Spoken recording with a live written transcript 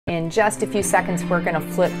In just a few seconds, we're going to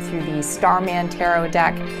flip through the Starman Tarot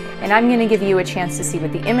deck, and I'm going to give you a chance to see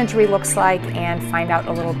what the imagery looks like and find out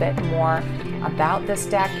a little bit more about this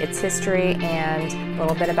deck, its history, and a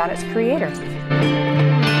little bit about its creator.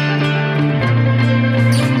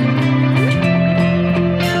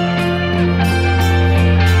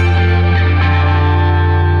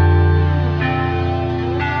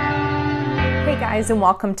 Hey guys, and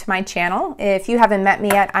welcome to my channel. If you haven't met me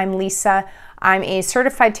yet, I'm Leesa. I'm a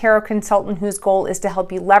certified tarot consultant whose goal is to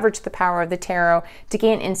help you leverage the power of the tarot to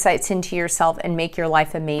gain insights into yourself and make your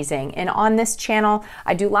life amazing. And on this channel,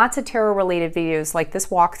 I do lots of tarot related videos like this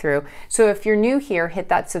walkthrough. So if you're new here, hit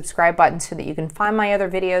that subscribe button so that you can find my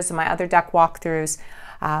other videos and my other deck walkthroughs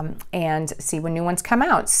and see when new ones come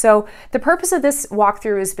out. So the purpose of this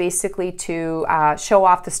walkthrough is basically to show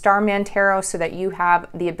off the Starman Tarot so that you have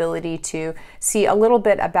the ability to see a little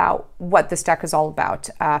bit about what this deck is all about,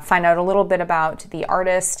 find out a little bit about the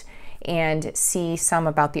artist, and see some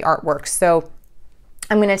about the artwork. So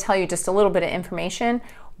I'm going to tell you just a little bit of information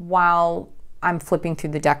while I'm flipping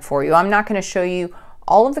through the deck for you. I'm not going to show you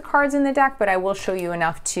all of the cards in the deck, but I will show you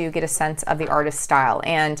enough to get a sense of the artist's style.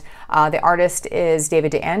 And the artist is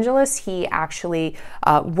David De Angelis. He actually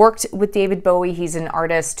worked with David Bowie. He's an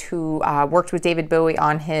artist who worked with David Bowie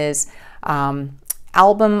on his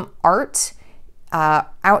album art,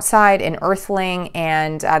 Outside and Earthling,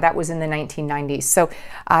 and that was in the 1990s. So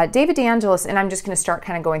David De Angelis, and I'm just going to start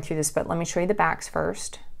kind of going through this, but let me show you the backs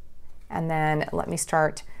first, and then let me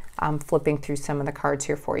start flipping through some of the cards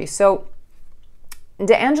here for you. So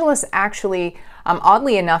De Angelis actually,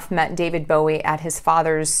 oddly enough, met David Bowie at his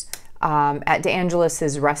father's, at De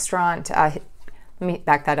Angelis's restaurant. Let me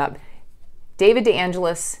back that up. David De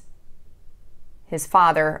Angelis, his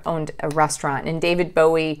father, owned a restaurant, and David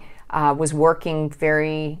Bowie was working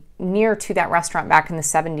very near to that restaurant back in the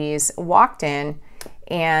 70s, walked in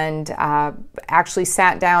and actually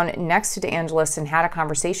sat down next to De Angelis and had a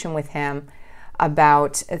conversation with him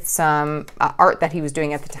about some art that he was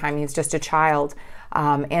doing at the time. He was just a child.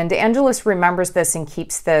 And De Angelis remembers this and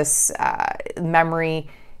keeps this memory,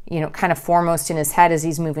 kind of foremost in his head as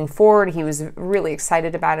he's moving forward. He was really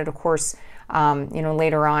excited about it. Of course,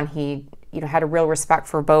 later on he, had a real respect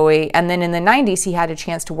for Bowie. And then in the 90s, he had a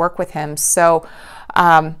chance to work with him. So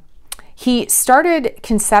he started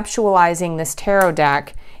conceptualizing this tarot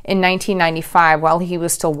deck in 1995 while he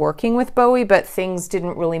was still working with Bowie, but things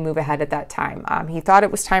didn't really move ahead at that time. He thought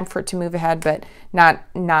it was time for it to move ahead, but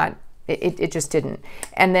it just didn't.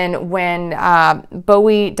 And then when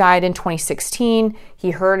Bowie died in 2016,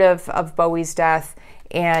 he heard of Bowie's death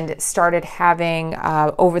and started having,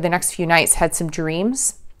 over the next few nights, had some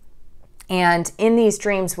dreams. And in these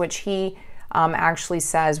dreams, which he actually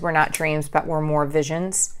says were not dreams, but were more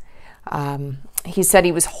visions, he said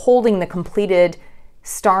he was holding the completed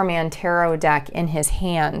Starman Tarot deck in his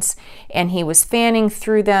hands, and he was fanning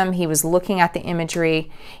through them. He was looking at the imagery,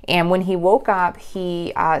 and when he woke up,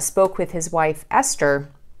 he spoke with his wife Esther,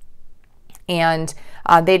 and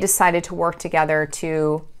they decided to work together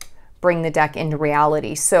to bring the deck into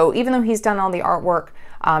reality. So even though he's done all the artwork,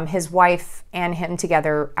 his wife and him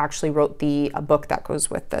together actually wrote the book that goes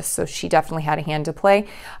with this, so she definitely had a hand to play.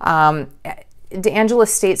 De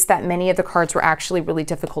Angelis states that many of the cards were actually really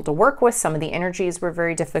difficult to work with. Some of the energies were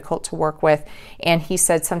very difficult to work with, and he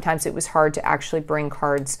said sometimes it was hard to actually bring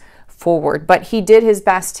cards forward. But he did his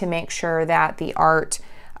best to make sure that the art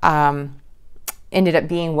ended up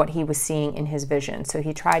being what he was seeing in his vision. So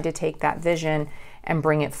he tried to take that vision and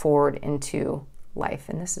bring it forward into life.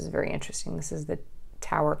 And this is very interesting. This is the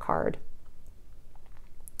Tower card.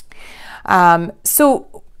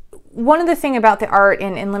 So one of the thing about the art,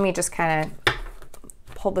 and let me just kind of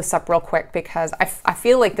pull this up real quick because I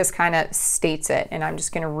feel like this kind of states it, and I'm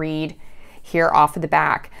just going to read here off of the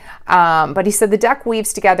back. But he said the deck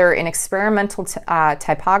weaves together an experimental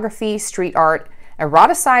typography, street art,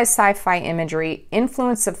 eroticized sci-fi imagery,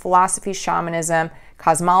 influence of philosophy, shamanism,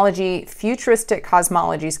 cosmology, futuristic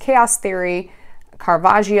cosmologies, chaos theory,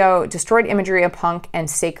 Caravaggio, destroyed imagery of punk, and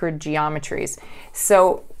sacred geometries.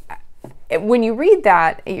 So when you read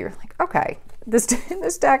that, you're like, okay, this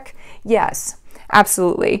deck, yes.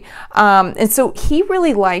 Absolutely. And so he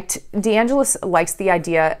really De Angelis likes the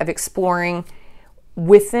idea of exploring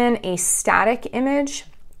within a static image,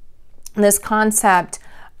 this concept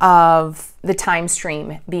of the time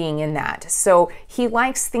stream being in that. So he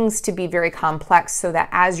likes things to be very complex so that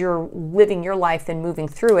as you're living your life and moving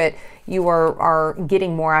through it, you are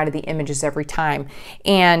getting more out of the images every time.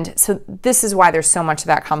 And so this is why there's so much of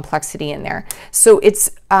that complexity in there. So it's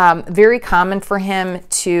very common for him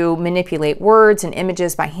to manipulate words and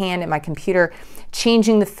images by hand and by computer,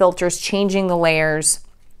 changing the filters, changing the layers,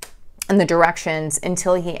 and the directions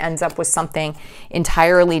until he ends up with something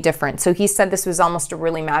entirely different. So he said this was almost a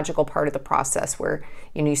really magical part of the process where,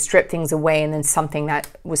 you know, you strip things away and then something that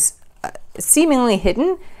was seemingly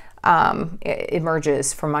hidden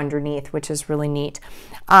emerges from underneath, which is really neat.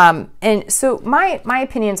 And so my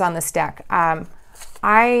opinions on this deck,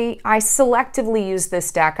 I selectively use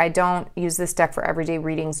this deck. I don't use this deck for everyday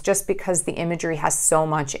readings just because the imagery has so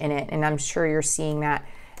much in it, and I'm sure you're seeing that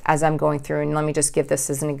as I'm going through. And let me just give this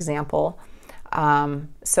as an example.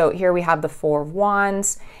 So here we have the Four of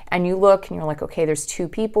Wands, and you look and you're like, okay, there's two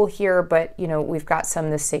people here, but you know, we've got some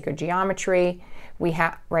of this sacred geometry. We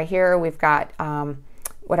have right here, we've got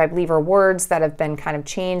what I believe are words that have been kind of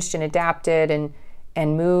changed and adapted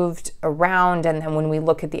and moved around. And then when we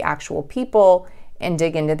look at the actual people and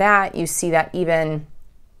dig into that, you see that even,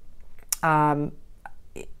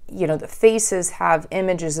 you know, the faces have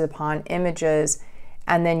images upon images,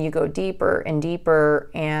 and then you go deeper and deeper,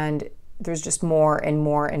 and there's just more and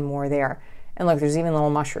more and more there. And look, there's even little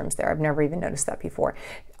mushrooms there. I've never even noticed that before.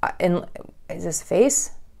 And is this a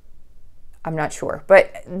face? I'm not sure,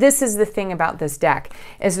 but this is the thing about this deck,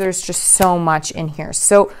 is there's just so much in here.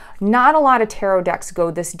 So not a lot of tarot decks go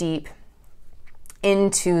this deep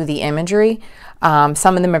into the imagery.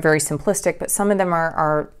 Some of them are very simplistic, but some of them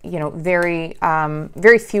are you know, very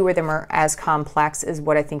few of them are as complex as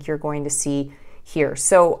what I think you're going to see here.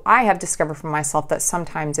 So I have discovered for myself that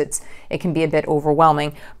sometimes it can be a bit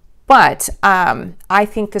overwhelming, but I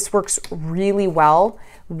think this works really well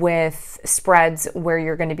with spreads where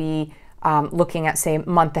you're going to be looking at, say,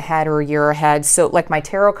 month ahead or a year ahead. So like my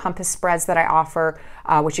tarot compass spreads that I offer,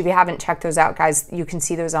 which if you haven't checked those out, guys, you can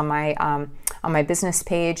see those on my business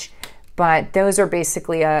page. But those are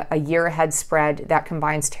basically a year ahead spread that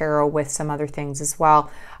combines tarot with some other things as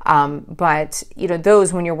well. But you know,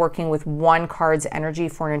 those, when you're working with one card's energy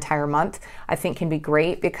for an entire month, I think can be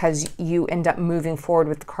great because you end up moving forward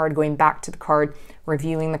with the card, going back to the card,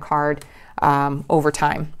 reviewing the card over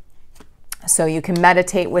time. So you can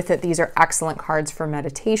meditate with it. These are excellent cards for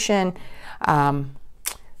meditation.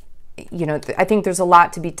 You know, I think there's a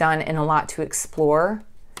lot to be done and a lot to explore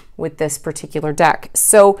with this particular deck.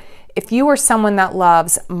 So if you are someone that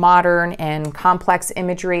loves modern and complex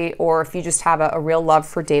imagery, or if you just have a real love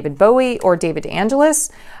for David Bowie or David De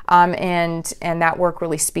Angelis, and that work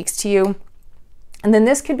really speaks to you, and then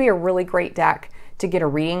this could be a really great deck to get a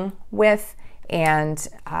reading with, and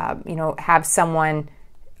you know, have someone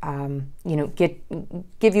you know,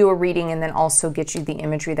 give you a reading and then also get you the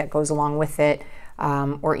imagery that goes along with it,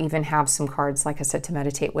 or even have some cards, like I said, to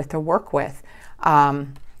meditate with or work with.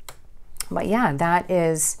 But yeah, that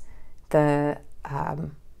is the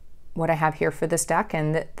what I have here for this deck,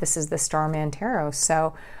 and this is the Starman Tarot.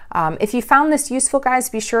 So if you found this useful, guys,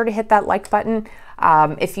 be sure to hit that like button.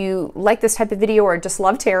 If you like this type of video or just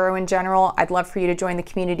love tarot in general, I'd love for you to join the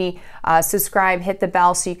community. Subscribe, hit the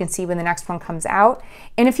bell so you can see when the next one comes out.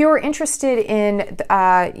 And if you're interested in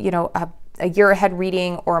you know, a year ahead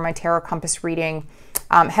reading or my tarot compass reading,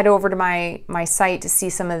 head over to my site to see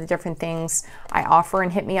some of the different things I offer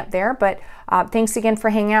and hit me up there. But thanks again for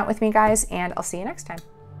hanging out with me, guys, and I'll see you next time.